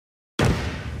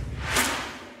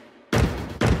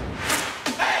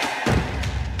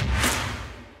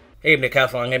Hey, I'm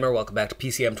Decathlon Gamer. Welcome back to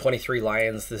PCM23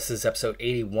 Lions. This is episode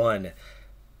 81.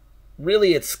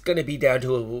 Really, it's going to be down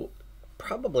to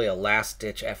probably a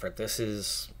last-ditch effort. This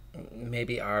is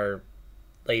maybe our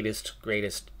latest,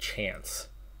 greatest chance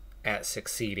at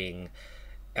succeeding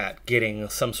at getting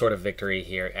some sort of victory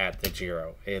here at the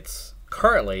Giro. It's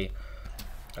currently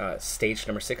stage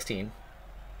number 16.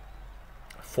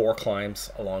 4 climbs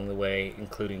along the way,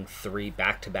 including 3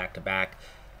 back-to-back-to-back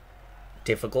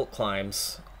difficult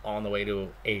climbs on the way to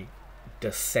a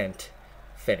descent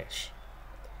finish.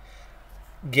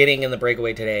 Getting in the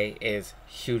breakaway today is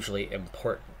hugely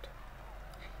important.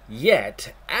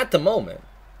 Yet, at the moment,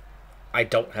 I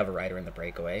don't have a rider in the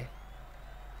breakaway.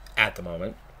 At the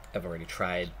moment, I've already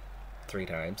tried 3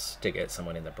 times to get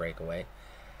someone in the breakaway.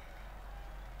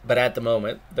 But at the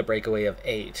moment, the breakaway of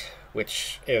 8,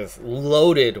 which is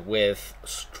loaded with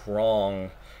strong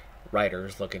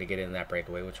riders looking to get in that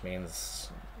breakaway, which means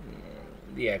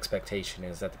the expectation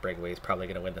is that the breakaway is probably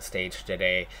going to win the stage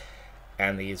today,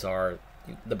 and these are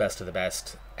the best of the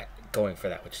best going for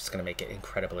that, which is going to make it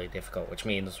incredibly difficult, which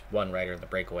means one rider in the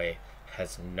breakaway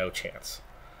has no chance.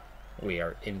 We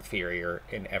are inferior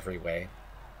in every way.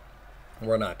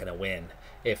 We're not going to win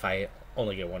if I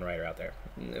only get one rider out there.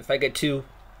 If I get 2,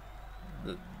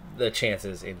 the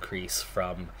chances increase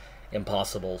from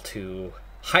impossible to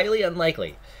highly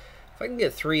unlikely. If I can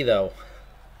get 3, though,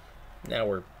 now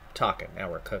we're talking, now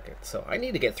we're cooking. So I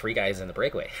need to get 3 guys in the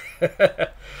breakaway.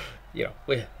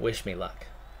 Wish me luck.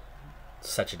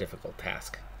 Such a difficult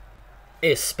task,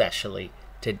 especially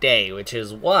today, which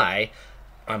is why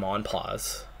I'm on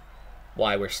pause,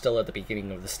 why we're still at the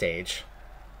beginning of the stage.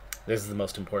 This is the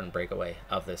most important breakaway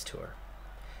of this tour.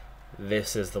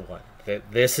 This is the one.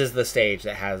 This is the stage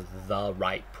that has the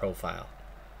right profile.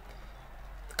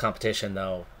 The competition,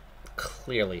 though,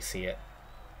 clearly see it,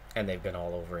 and they've been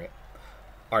all over it.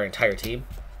 Our entire team,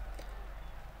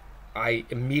 I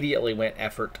immediately went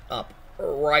effort up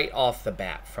right off the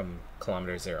bat from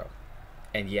kilometer 0,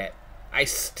 and yet I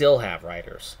still have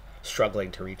riders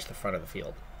struggling to reach the front of the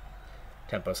field.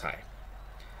 Tempo's high.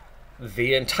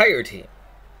 The entire team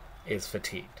is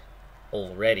fatigued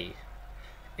already,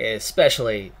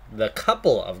 especially the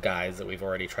couple of guys that we've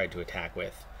already tried to attack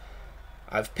with.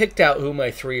 I've picked out who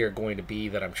my 3 are going to be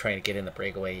that I'm trying to get in the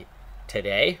breakaway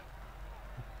today.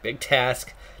 Big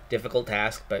task, difficult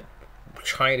task, but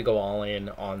trying to go all in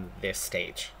on this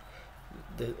stage.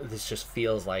 This just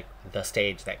feels like the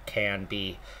stage that can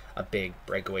be a big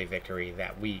breakaway victory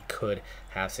that we could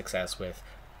have success with,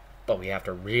 but we have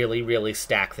to really, really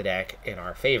stack the deck in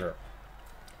our favor.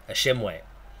 A Shimway,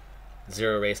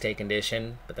 0 race day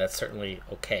condition, but that's certainly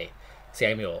okay.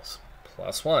 Samuels,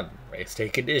 +1 race day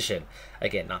condition.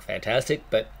 Again, not fantastic,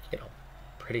 but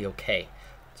pretty okay.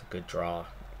 It's a good draw.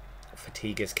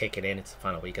 Fatigue is kicking in. It's the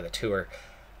final week of the tour.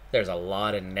 There's a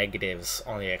lot of negatives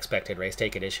on the expected race day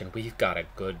condition. We've got a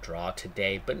good draw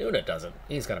today, but Nuna doesn't.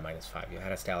 He's got a -5.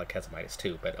 Johannes Stalik has a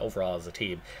 -2, but overall as a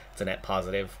team, it's a net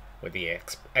positive with the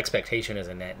expectation as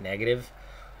a net negative.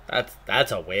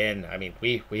 That's a win. I mean,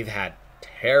 we've had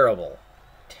terrible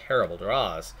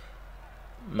draws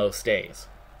most days.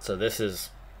 So this is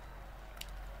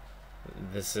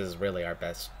really our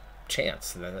best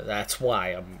chance. That's why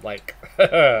I'm like,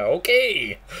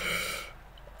 okay.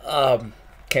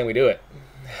 Can we do it?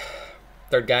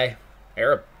 3rd guy,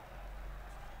 Arab.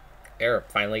 Arab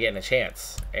finally getting a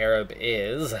chance. Arab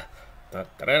is on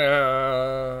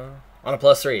a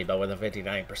 +3, but with a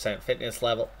 59% fitness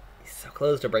level. He's so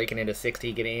close to breaking into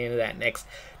 60, getting into that next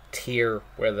tier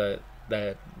where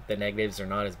the negatives are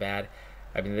not as bad.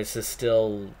 I mean, this is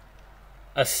still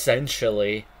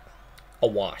essentially a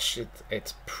wash.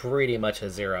 It's pretty much a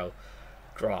 0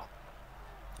 draw.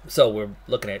 So we're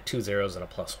looking at 2 zeros and a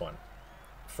 +1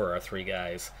 for our 3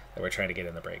 guys that we're trying to get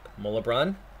in the break.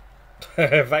 Molebron,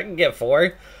 if I can get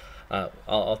 4,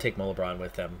 I'll take Molebron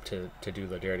with them to do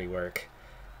the dirty work,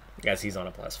 as he's on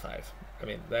a +5. I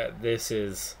mean, this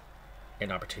is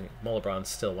an opportunity. Molebron's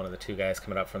still one of the 2 guys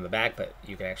coming up from the back, but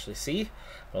you can actually see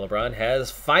Molebron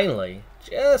has finally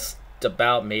just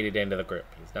about made it into the group.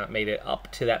 He's not made it up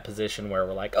to that position where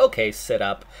we're like, okay, sit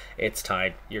up, it's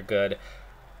time, you're good.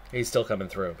 He's still coming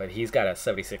through, but he's got a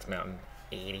 76 mountain,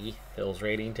 80 hills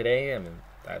rating today. I mean,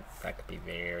 that could be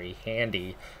very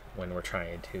handy when we're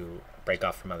trying to break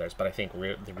off from others. But I think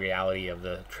the reality of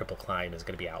the triple climb is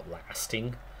going to be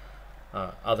outlasting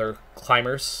other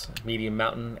climbers, medium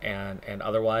mountain and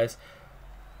otherwise.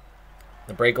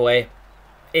 The breakaway,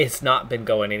 it's not been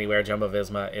going anywhere. Jumbo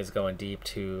Visma is going deep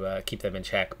to keep them in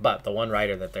check, but the one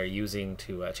rider that they're using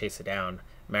to chase it down,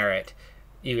 Merritt,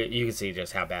 you can see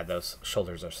just how bad those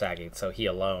shoulders are sagging. So he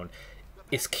alone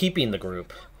is keeping the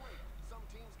group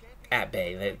at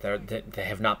bay. They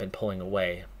have not been pulling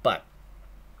away, but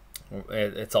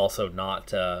it's also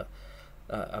not a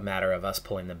matter of us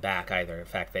pulling them back either. In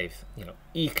fact, they've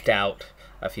eked out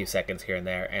a few seconds here and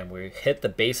there, and we hit the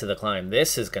base of the climb.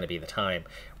 This is going to be the time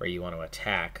where you want to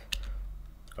attack.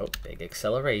 Oh, big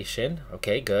acceleration.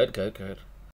 Okay, good.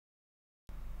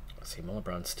 Let's see,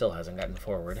 Molebron still hasn't gotten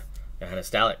forward.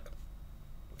 Johannes Dalek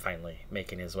finally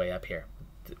making his way up here.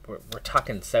 We're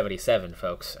talking 77,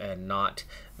 folks, and not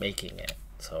making it.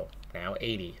 So now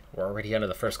 80. We're already under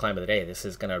the first climb of the day. This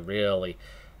is going to really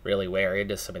wear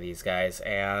into some of these guys.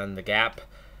 And the gap,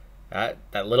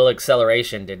 that little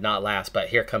acceleration did not last, but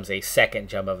here comes a second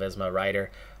Jumbo Visma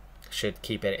rider. Should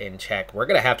keep it in check. We're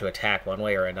going to have to attack one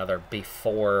way or another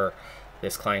before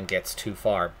this climb gets too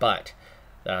far, but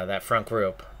that front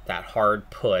group, that hard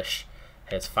push,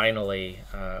 has finally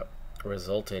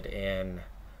resulted in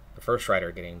the first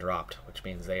rider getting dropped, which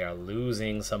means they are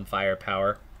losing some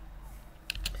firepower.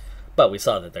 But we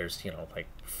saw that there's, like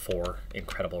 4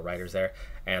 incredible riders there,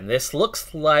 and this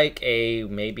looks like a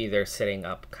maybe they're sitting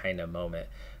up kind of moment.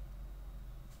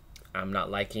 I'm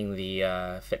not liking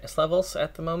the fitness levels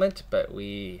at the moment, but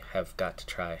we have got to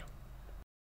try.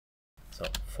 So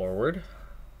forward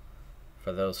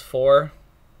for those 4.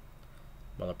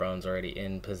 Molebron's already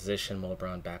in position.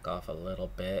 Molebron back off a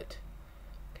little bit.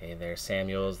 Okay, there's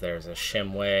Samuels. There's a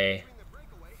Shimway.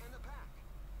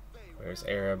 Where's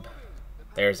Arab?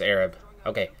 There's Arab.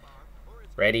 Okay,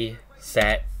 ready,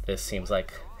 set. This seems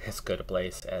like as good a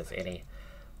place as any.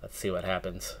 Let's see what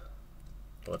happens.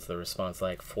 What's the response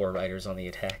like? 4 riders on the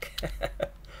attack.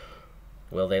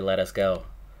 Will they let us go?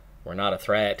 We're not a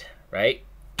threat, right?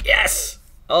 Yes!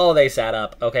 Oh, they sat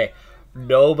up. Okay,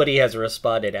 nobody has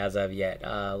responded as of yet.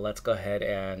 Let's go ahead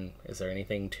and... Is there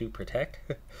anything to protect?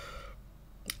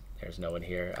 There's no one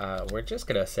here. We're just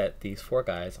going to set these 4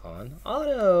 guys on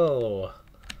auto.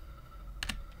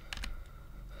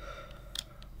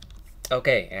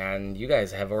 Okay, and you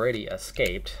guys have already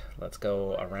escaped. Let's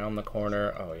go around the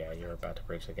corner. Oh yeah, you're about to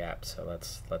bridge the gap, so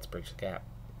let's bridge the gap.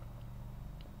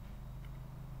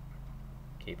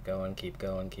 Keep going,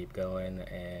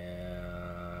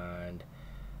 and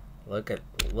look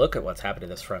at what's happened to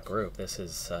this front group. This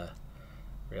is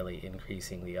really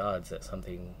increasing the odds that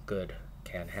something good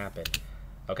can happen.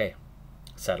 Okay,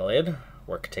 settle in,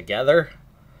 work together.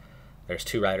 There's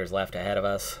 2 riders left ahead of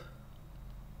us.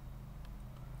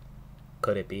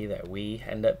 Could it be that we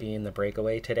end up being the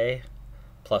breakaway today?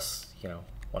 Plus,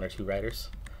 1 or 2 riders.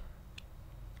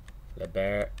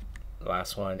 Lebert.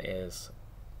 Last one is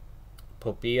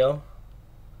Popillo.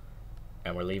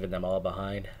 And we're leaving them all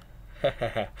behind.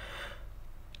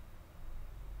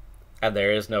 And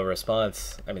there is no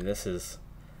response. I mean, this is...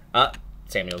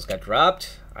 Samuels got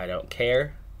dropped. I don't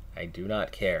care. I do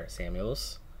not care,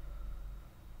 Samuels.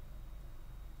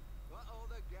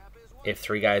 If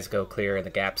 3 guys go clear and the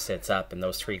gap sits up and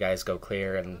those 3 guys go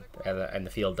clear and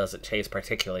the field doesn't chase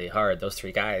particularly hard, those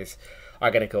 3 guys are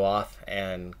going to go off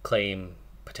and claim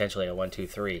potentially a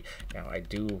 1-2-3. Now, I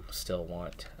do still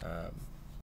want a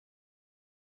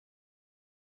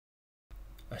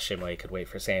Shimway could wait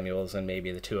for Samuels, and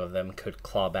maybe the 2 of them could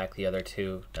claw back the other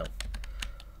 2. No.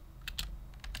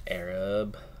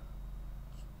 Arab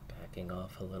backing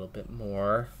off a little bit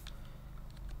more.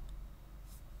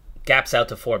 Gaps out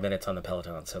to 4 minutes on the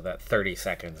peloton, so that 30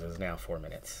 seconds is now 4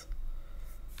 minutes.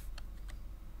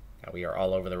 Now we are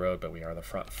all over the road, but we are the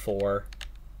front 4.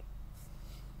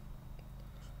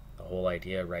 The whole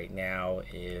idea right now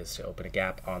is to open a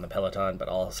gap on the peloton, but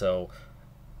also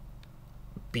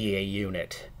be a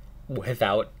unit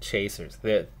without chasers.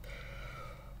 This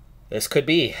could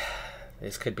be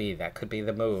that could be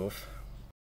the move.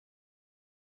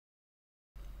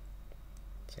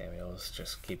 Samuels,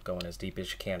 just keep going as deep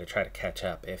as you can to try to catch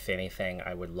up. If anything,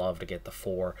 I would love to get the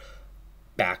 4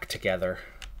 back together.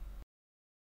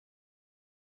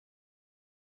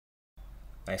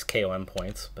 Nice KOM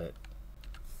points, but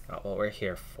not what we're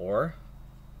here for.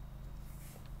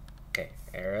 Okay,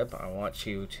 Arab, I want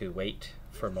you to wait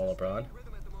for Molebron.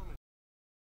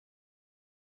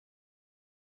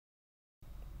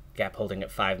 Gap holding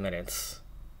at 5 minutes,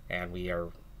 and we are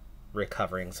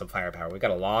recovering some firepower. We've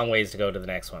got a long ways to go to the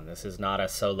next one. This is not a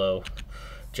solo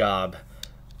job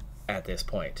at this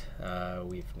point.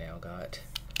 We've now got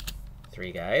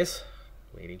 3 guys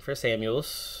waiting for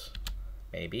Samuels,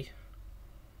 maybe.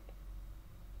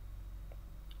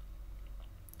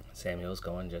 Samuel's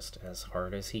going just as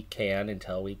hard as he can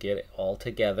until we get it all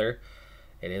together.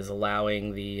 It is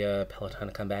allowing the peloton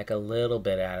to come back a little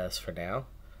bit at us for now,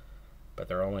 but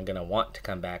they're only going to want to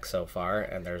come back so far,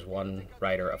 and there's 1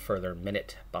 rider a further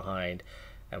minute behind.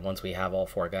 And once we have all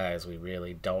 4 guys, we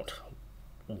really don't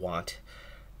want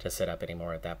to sit up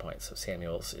anymore at that point. So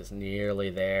Samuels is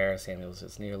nearly there. Samuels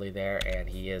is nearly there, and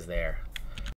he is there.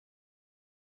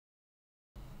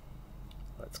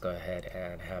 Let's go ahead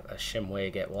and have a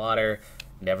Shimway get water.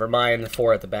 Never mind the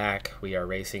 4 at the back. We are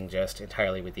racing just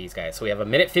entirely with these guys. So we have a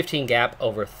minute 15 gap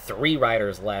over 3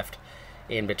 riders left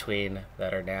in between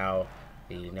that are now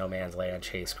the No Man's Land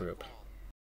chase group.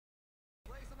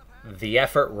 The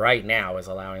effort right now is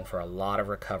allowing for a lot of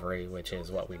recovery, which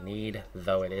is what we need,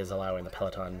 though it is allowing the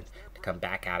peloton to come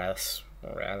back at us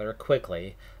rather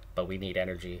quickly, but we need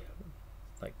energy.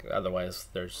 Like, otherwise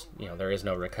there is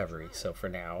no recovery. So for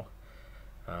now,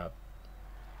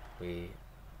 we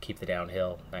keep the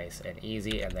downhill nice and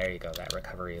easy, and there you go, that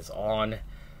recovery is on.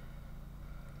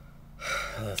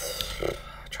 Let's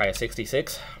try a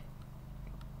 66.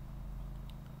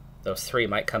 Those 3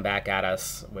 might come back at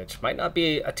us, which might not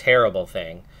be a terrible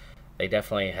thing. They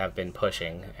definitely have been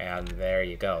pushing, and there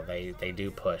you go, they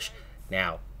do push.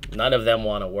 Now, none of them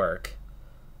want to work,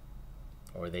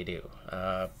 or they do.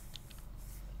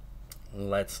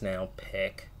 Let's now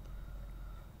pick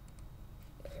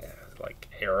like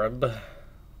Arab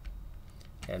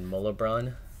and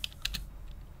Mullabron,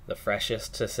 the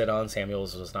freshest to sit on.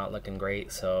 Samuels was not looking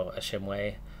great, so a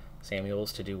Shimway,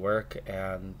 Samuels to do work,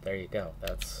 and there you go.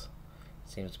 That's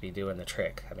seems to be doing the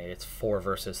trick. I mean, it's 4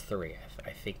 versus 3.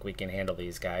 I think we can handle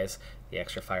these guys. The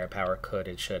extra firepower could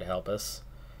and should help us,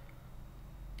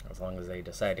 as long as they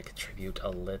decide to contribute a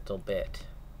little bit.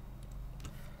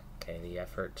 Okay, the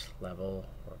effort level,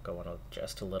 we're going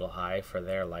just a little high for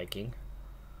their liking.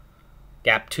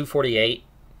 Gap 248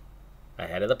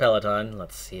 ahead of the peloton.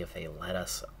 Let's see if they let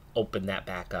us open that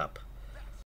back up.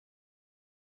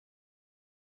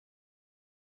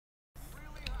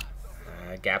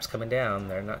 Gap's coming down.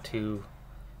 They're not too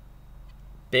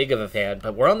big of a fan,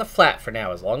 but we're on the flat for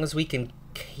now. As long as we can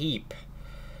keep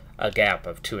a gap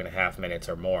of 2.5 minutes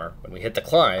or more, when we hit the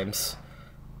climbs,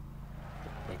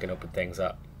 we can open things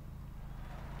up.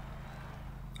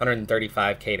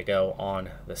 135k to go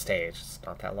on the stage. It's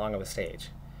not that long of a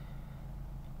stage.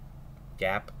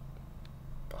 Gap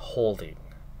holding.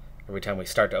 Every time we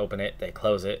start to open it, they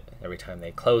close it. Every time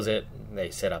they close it, they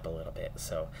sit up a little bit.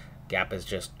 So gap is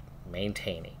just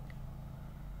maintaining.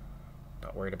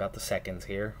 Not worried about the seconds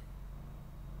here.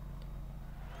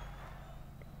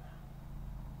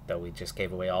 Though we just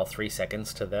gave away all 3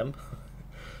 seconds to them.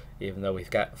 Even though we've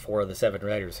got 4 of the 7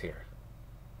 riders here.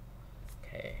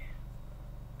 Okay.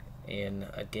 In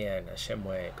again, a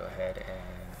Shimway. Go ahead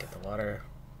and get the water.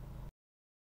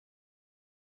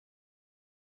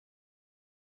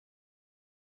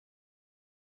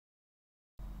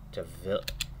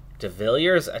 De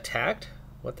Villiers attacked?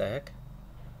 What the heck?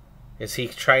 Is he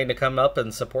trying to come up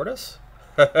and support us?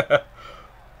 Oh,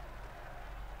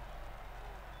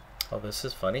 this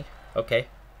is funny. Okay.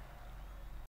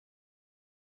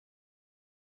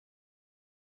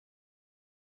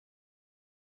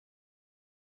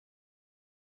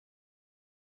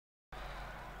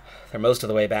 They're most of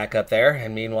the way back up there,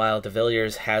 and meanwhile, De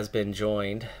Villiers has been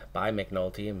joined by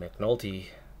McNulty, and McNulty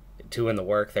doing the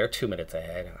work. They're 2 minutes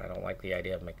ahead. I don't like the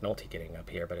idea of McNulty getting up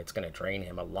here, but it's going to drain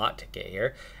him a lot to get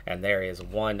here. And there is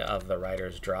one of the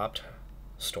riders dropped.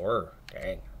 Storer,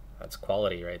 dang, that's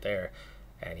quality right there.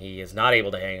 And he is not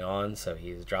able to hang on, so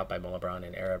he's dropped by Mullabron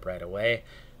and Arab right away.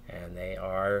 And they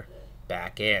are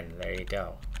back in. There you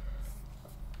go.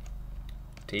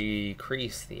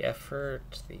 Decrease the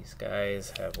effort. These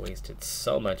guys have wasted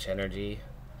so much energy.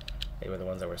 They were the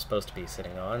ones that were supposed to be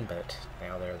sitting on, but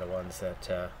now they're the ones that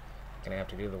gonna have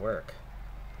to do the work.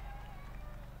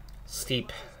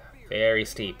 Steep, very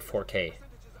steep, 4K.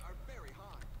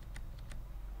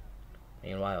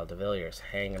 Meanwhile, De Villiers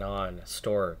hanging on,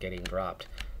 Storer getting dropped.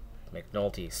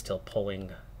 McNulty still pulling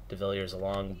De Villiers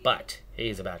along, but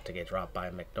he's about to get dropped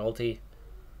by McNulty.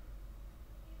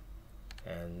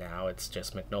 And now it's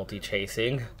just McNulty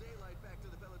chasing.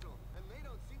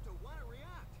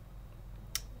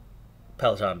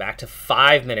 Peloton back to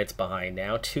 5 minutes behind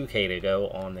now. 2K to go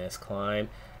on this climb.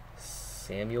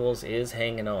 Samuels is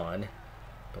hanging on.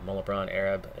 But Mullabron,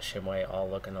 Arab, Shimway all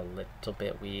looking a little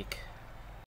bit weak.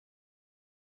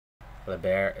 The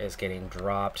bear is getting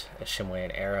dropped. Shimway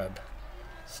and Arab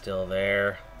still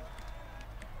there.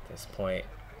 At this point,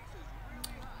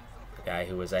 the guy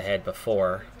who was ahead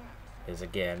before is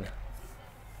again.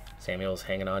 Samuel's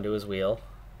hanging on to his wheel.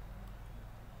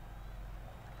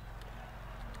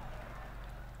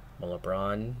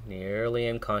 Mullabron nearly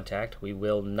in contact. We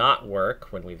will not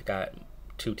work when we've got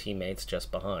 2 teammates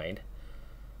just behind.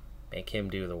 Make him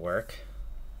do the work.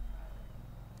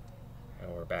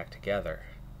 And we're back together.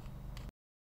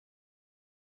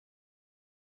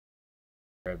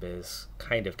 Arab is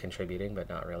kind of contributing, but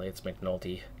not really. It's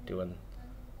McNulty doing...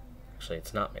 Actually,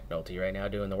 it's not McNulty right now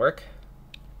doing the work.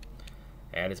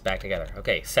 And it's back together.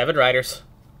 Okay, 7 riders,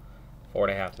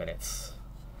 4.5 minutes.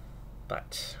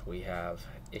 But we have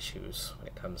issues when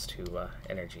it comes to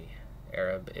energy.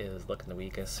 Arab is looking the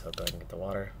weakest, so go ahead and get the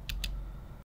water.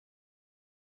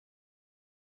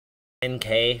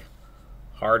 10K,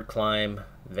 hard climb,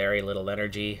 very little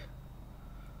energy.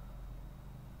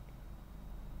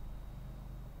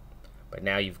 But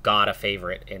now you've got a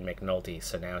favorite in McNulty,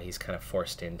 so now he's kind of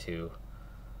forced into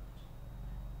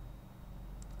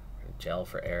gel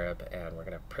for Arab, and we're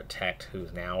going to protect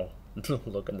who's now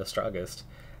looking the strongest.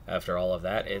 After all of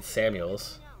that, it's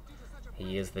Samuels.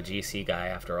 He is the GC guy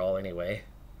after all anyway.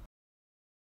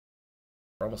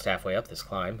 We're almost halfway up this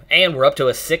climb, and we're up to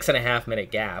a 6.5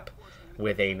 minute gap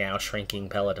with a now shrinking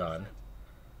peloton.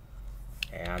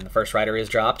 And the first rider is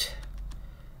dropped.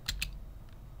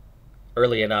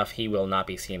 Early enough, he will not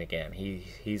be seen again.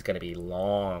 He's going to be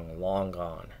long, long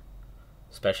gone,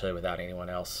 especially without anyone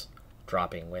else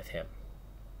dropping with him.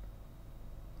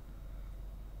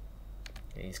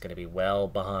 He's going to be well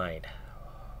behind.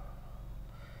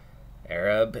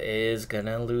 Arab is going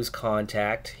to lose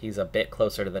contact. He's a bit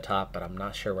closer to the top, but I'm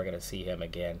not sure we're going to see him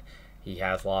again. He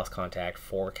has lost contact,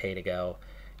 4K to go.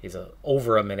 He's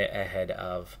over a minute ahead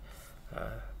of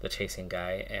the chasing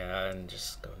guy, and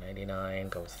just go 99,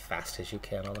 go as fast as you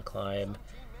can on the climb.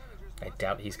 I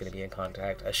doubt he's going to be in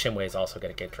contact. Shimway is also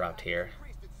going to get dropped here.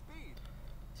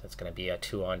 So it's going to be a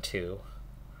 2-on-2.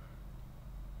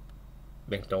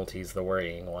 McNulty's the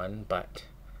worrying one, but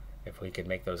if we could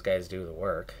make those guys do the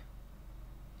work,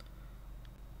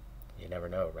 you never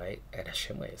know, right? And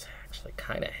Shimway is actually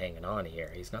kind of hanging on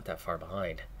here. He's not that far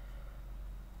behind.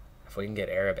 If we can get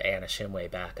Arab and Shimway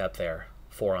back up there,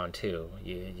 4-on-2,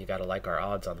 you got to like our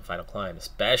odds on the final climb,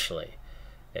 especially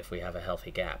if we have a healthy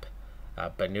gap.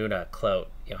 Benuna, Clote,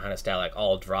 Johannes Dalek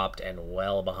all dropped and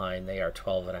well behind. They are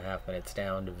 12.5 minutes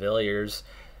down. De Villiers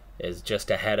is just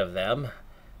ahead of them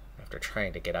after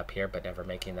trying to get up here but never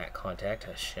making that contact.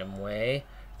 Shimway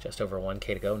just over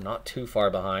 1K to go, not too far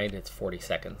behind. It's 40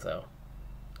 seconds though.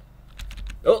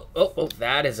 Oh,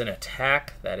 that is an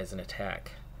attack. That is an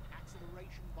attack.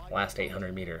 Last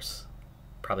 800 meters.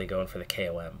 Probably going for the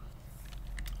KOM.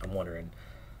 I'm wondering.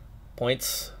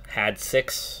 Points, had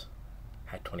 6,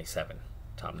 had 27,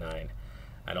 top 9.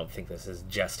 I don't think this is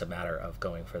just a matter of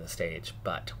going for the stage,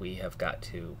 but we have got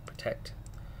to protect,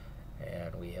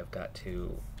 and we have got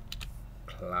to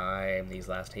climb these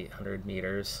last 800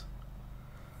 meters.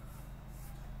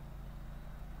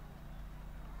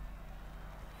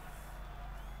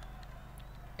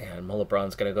 And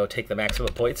Mullebron's going to go take the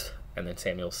maximum points, and then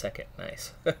Samuel's second.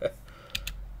 Nice.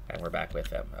 And we're back with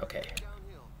them. Okay.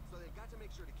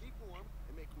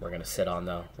 We're going to sit on,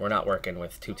 though. We're not working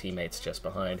with 2 teammates just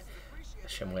behind.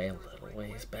 Shimway a little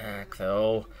ways back,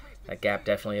 though. That gap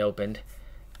definitely opened.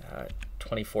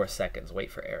 24 seconds.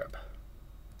 Wait for Arab.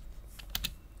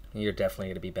 You're definitely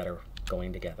going to be better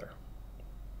going together.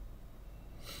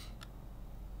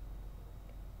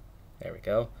 There we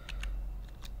go.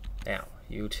 Now,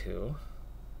 you two.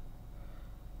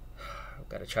 We've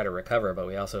got to try to recover, but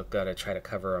we also got to try to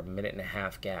cover a 1.5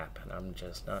 minute gap, and I'm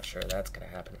just not sure that's going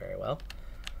to happen very well.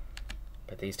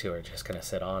 But these two are just going to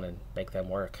sit on and make them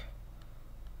work.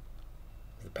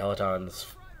 The peloton's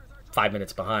 5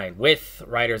 minutes behind, with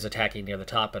riders attacking near the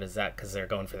top, but is that because they're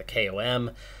going for the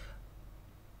KOM?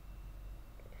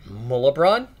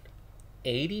 Mullebron,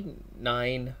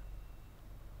 89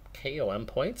 KOM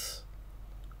points.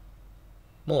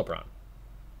 Mullebron.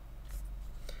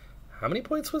 How many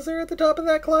points was there at the top of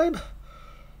that climb?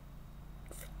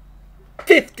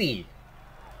 50!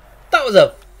 That was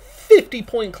a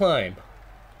 50-point climb.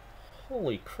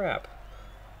 Holy crap.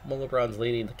 Mullebron's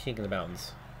leading the King of the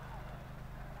Mountains.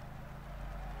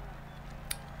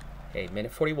 Okay,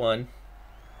 minute 41.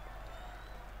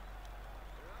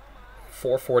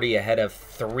 440 ahead of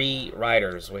 3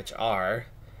 riders, which are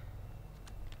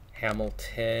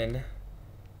Hamilton,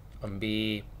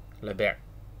 Umbi, Lebert.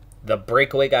 The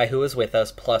breakaway guy who was with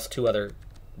us, plus 2 other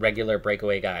regular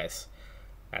breakaway guys.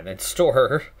 And then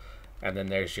Storer, and then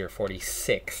there's your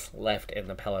 46 left in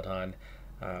the peloton.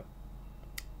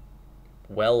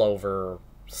 Well over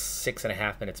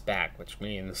 6.5 minutes back, which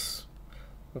means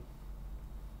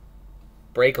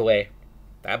breakaway.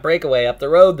 That breakaway up the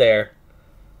road there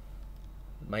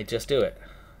might just do it.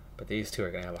 But these two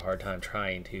are going to have a hard time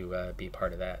trying to be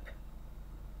part of that.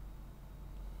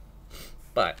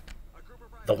 But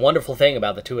the wonderful thing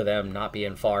about the two of them not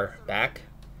being far back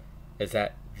is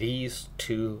that these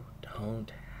two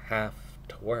don't have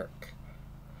to work.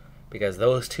 Because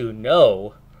those two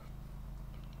know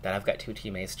that I've got 2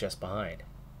 teammates just behind.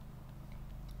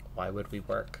 Why would we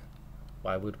work?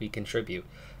 Why would we contribute?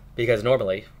 Because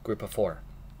normally, group of 4,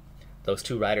 those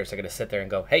 2 riders are going to sit there and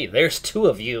go, hey, there's 2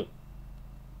 of you.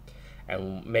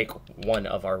 And make one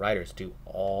of our riders do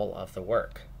all of the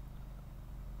work.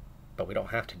 But we don't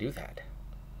have to do that.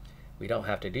 We don't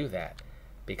have to do that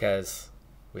because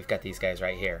we've got these guys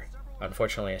right here.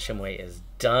 Unfortunately, Ashimwe is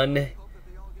done.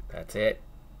 That's it.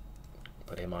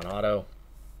 Put him on auto.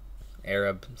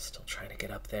 Arab still trying to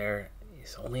get up there.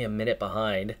 He's only a minute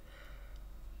behind.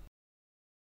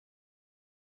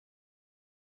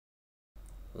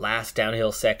 Last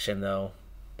downhill section, though,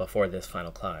 before this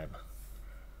final climb.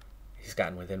 He's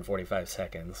gotten within 45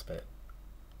 seconds, but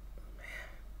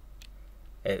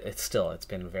man, it's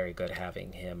been very good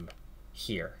having him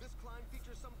here. This climb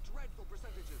features some dreadful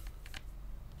percentages.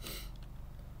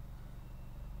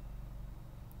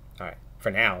 All right,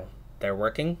 for now, they're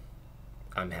working.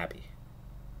 I'm happy.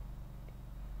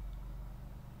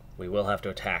 We will have to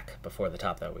attack before the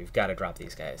top, though. We've got to drop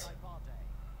these guys.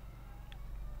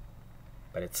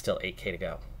 But it's still 8K to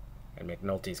go. And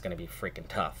McNulty's going to be freaking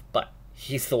tough. But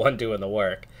he's the one doing the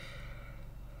work.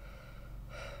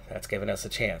 That's giving us a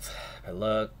chance. But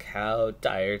look how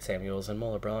tired Samuels and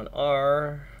Mollebron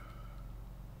are.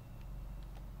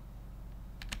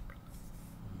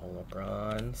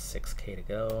 Mollebron, 6K to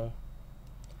go.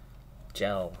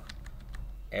 Gel.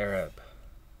 Arab.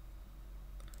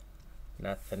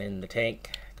 Nothing in the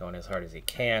tank. Going as hard as he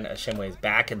can. Ashimwe's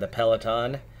back in the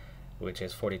peloton, which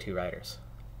is 42 riders.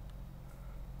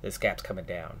 This gap's coming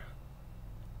down.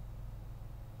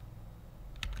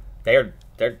 They're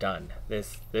done.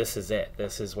 This is it.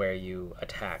 This is where you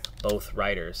attack both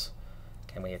riders.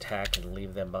 Can we attack and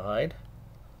leave them behind?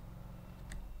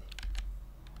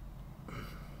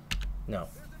 No.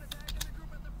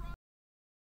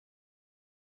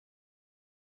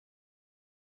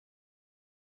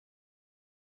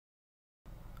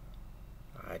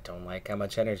 I don't like how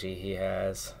much energy he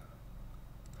has.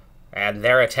 And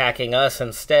they're attacking us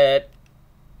instead.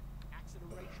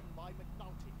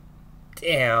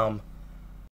 Damn.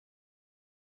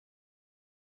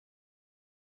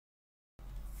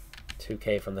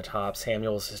 $2K from the top.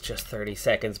 Samuels is just 30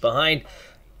 seconds behind.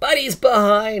 But he's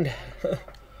behind.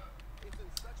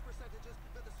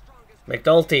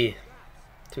 McNulty.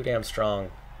 Too damn strong.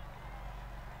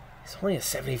 He's only a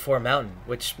 74 mountain,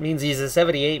 which means he's a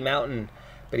 78 mountain.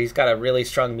 But he's got a really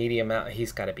strong medium mountain.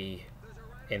 He's got to be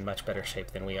in much better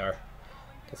shape than we are.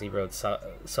 Because he rode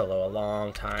solo a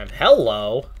long time.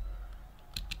 Hello!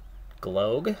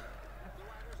 Glogue.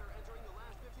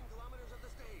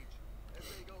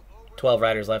 12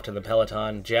 riders left in the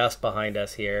peloton, just behind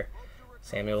us here.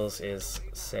 Samuels is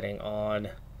sitting on,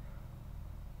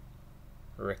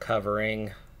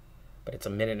 recovering, but it's a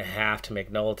minute and a half to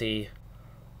McNulty.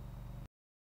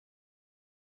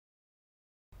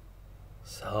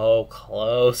 So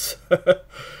close.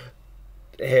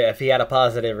 If he had a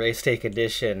positive race day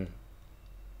condition,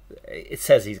 it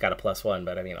says he's got a +1,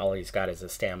 but I mean, all he's got is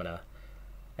his stamina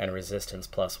and resistance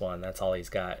 +1. That's all he's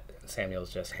got.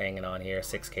 Samuel's just hanging on here.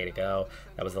 6K to go.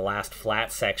 That was the last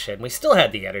flat section. We still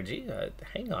had the energy.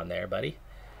 Hang on there, buddy.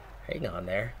 Hang on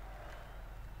there.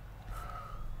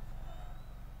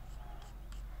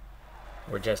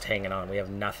 We're just hanging on. We have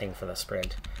nothing for the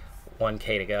sprint.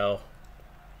 1K to go.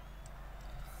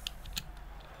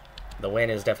 The win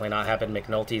is definitely not happened.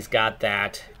 McNulty's got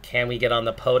that. Can we get on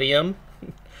the podium?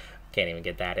 Can't even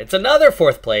get that. It's another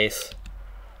 4th place.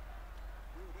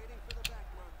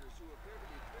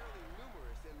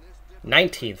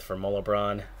 19th for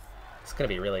Mollebron. It's going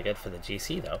to be really good for the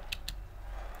GC, though.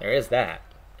 There is that.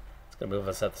 It's going to move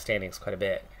us up the standings quite a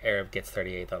bit. Arab gets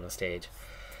 38th on the stage.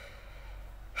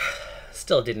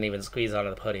 Still didn't even squeeze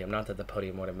onto the podium. Not that the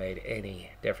podium would have made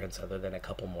any difference other than a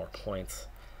couple more points.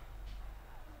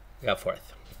 We got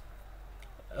 4th.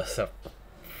 It was a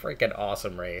freaking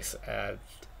awesome race. It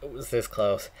was this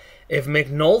close. If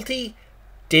McNulty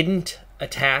didn't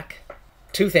attack,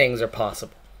 2 things are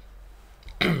possible.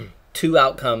 2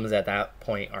 outcomes at that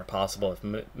point are possible. If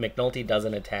McNulty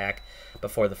doesn't attack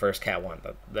before the first Cat 1,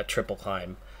 the triple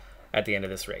climb at the end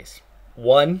of this race.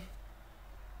 1,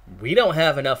 we don't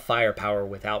have enough firepower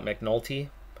without McNulty.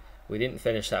 We didn't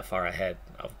finish that far ahead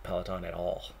of Peloton at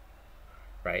all.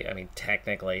 Right? I mean,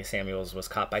 technically, Samuels was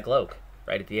caught by Gloak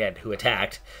right at the end, who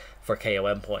attacked for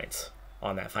KOM points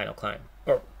on that final climb.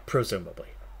 Or presumably.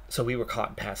 So we were caught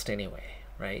and passed anyway,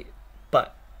 right?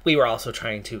 But we were also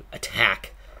trying to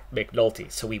attack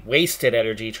McNulty, so we wasted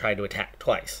energy trying to attack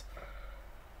twice.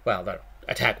 Well, no,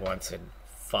 attack once and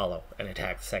follow and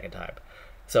attack the second time.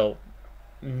 So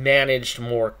managed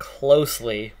more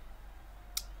closely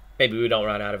Maybe we don't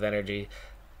run out of energy.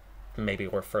 Maybe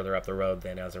we're further up the road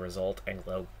then as a result, and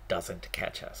Glow doesn't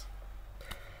catch us.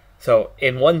 So,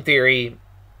 in one theory,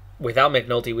 without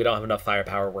McNulty, we don't have enough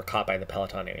firepower. We're caught by the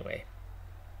peloton anyway.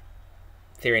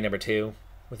 Theory number 2,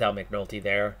 without McNulty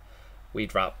there, we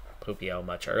drop Pupio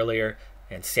much earlier,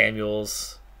 and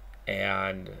Samuels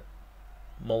and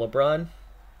Mollebrun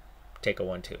take a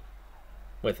 1-2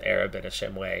 with Arab and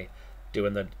Ashimwe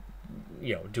doing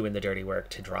the dirty work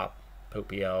to drop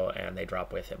Pupio, and they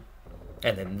drop with him.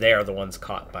 And then they're the ones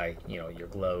caught by, your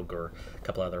Glog or a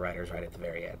couple other riders right at the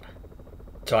very end.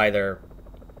 So either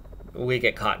we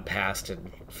get caught and passed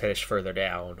and finish further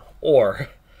down, or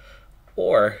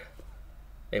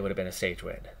it would have been a stage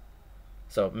win.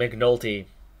 So McNulty,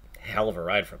 hell of a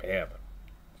ride from him.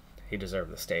 He deserved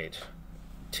the stage.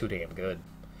 Too damn good.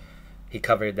 He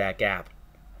covered that gap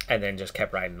and then just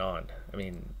kept riding on. I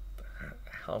mean,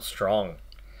 how strong.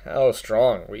 How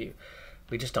strong. We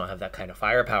just don't have that kind of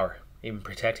firepower, even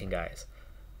protecting guys.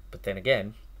 But then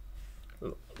again,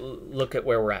 look at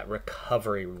where we're at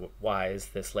recovery-wise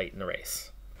this late in the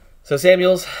race. So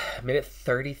Samuels, minute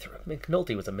 33.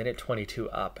 McNulty was a minute 22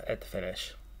 up at the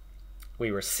finish.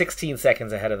 We were 16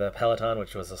 seconds ahead of the peloton,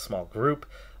 which was a small group.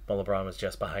 Mollebrun was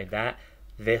just behind that.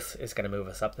 This is going to move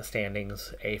us up the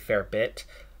standings a fair bit.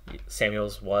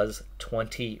 Samuels was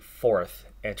 24th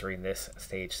entering this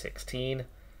stage 16.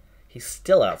 He's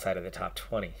still outside of the top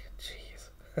 20.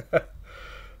 Jeez.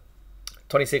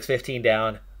 26-15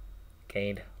 down.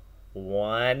 Gained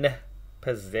 1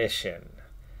 position.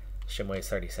 Shimway's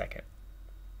 32nd.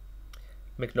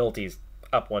 McNulty's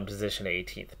up 1 position to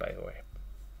 18th, by the way.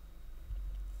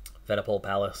 Venipol,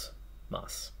 Palace,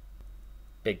 Moss.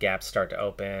 Big gaps start to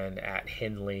open at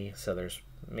Hindley, so there's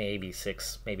maybe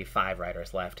 6, maybe 5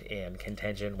 riders left in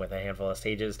contention with a handful of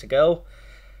stages to go.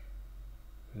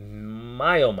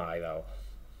 My oh my, though.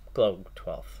 Glow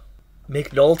 12th.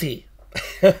 McNulty.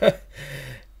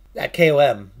 That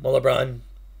KOM, Mollebrun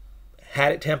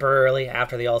had it temporarily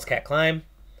after the Allscat climb.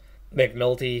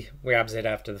 McNulty grabs it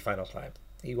after the final climb.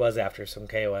 He was after some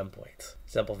KOM points.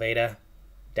 Sepulveda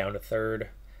down to 3rd.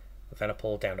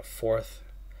 Venipol down to 4th.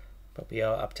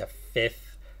 Pupio up to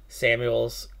 5th.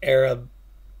 Samuels, Arab,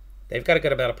 they've got a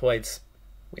good amount of points.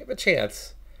 We have a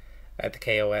chance at the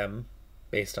KOM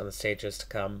based on the stages to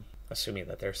come, assuming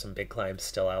that there's some big climbs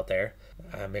still out there.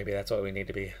 Maybe that's what we need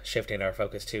to be shifting our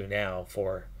focus to now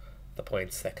for the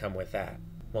points that come with that.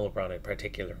 Mollebrun in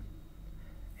particular.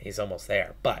 He's almost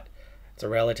there, but it's a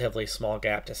relatively small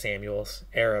gap to Samuels.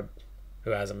 Arab,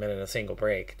 who hasn't been in a single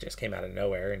break, just came out of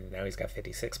nowhere, and now he's got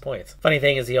 56 points. Funny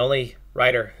thing is, the only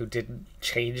rider who didn't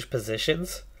change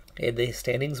positions in the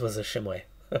standings was Ashimwe.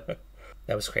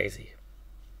 That was crazy.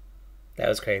 That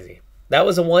was crazy. That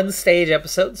was a 1-stage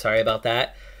episode. Sorry about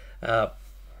that. That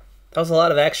was a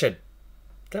lot of action.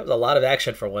 That was a lot of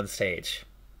action for 1 stage.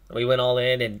 We went all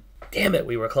in, and damn it,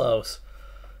 we were close.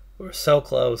 We were so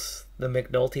close. The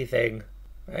McNulty thing,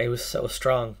 he was so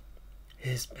strong.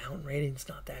 His mountain rating's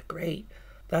not that great.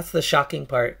 That's the shocking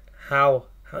part. How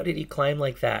did he climb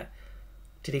like that?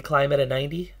 Did he climb at a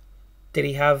 90? Did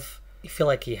he have... I feel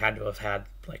like he had to have had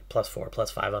like +4,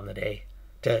 +5 on the day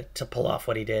to pull off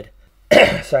what he did.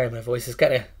 Sorry, my voice is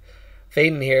kind of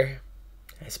fading here.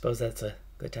 I suppose that's a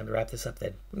good time to wrap this up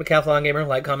then. I'm Decathlon Gamer.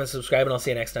 Like, comment, subscribe, and I'll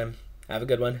see you next time. Have a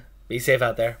good one. Be safe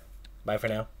out there. Bye for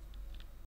now.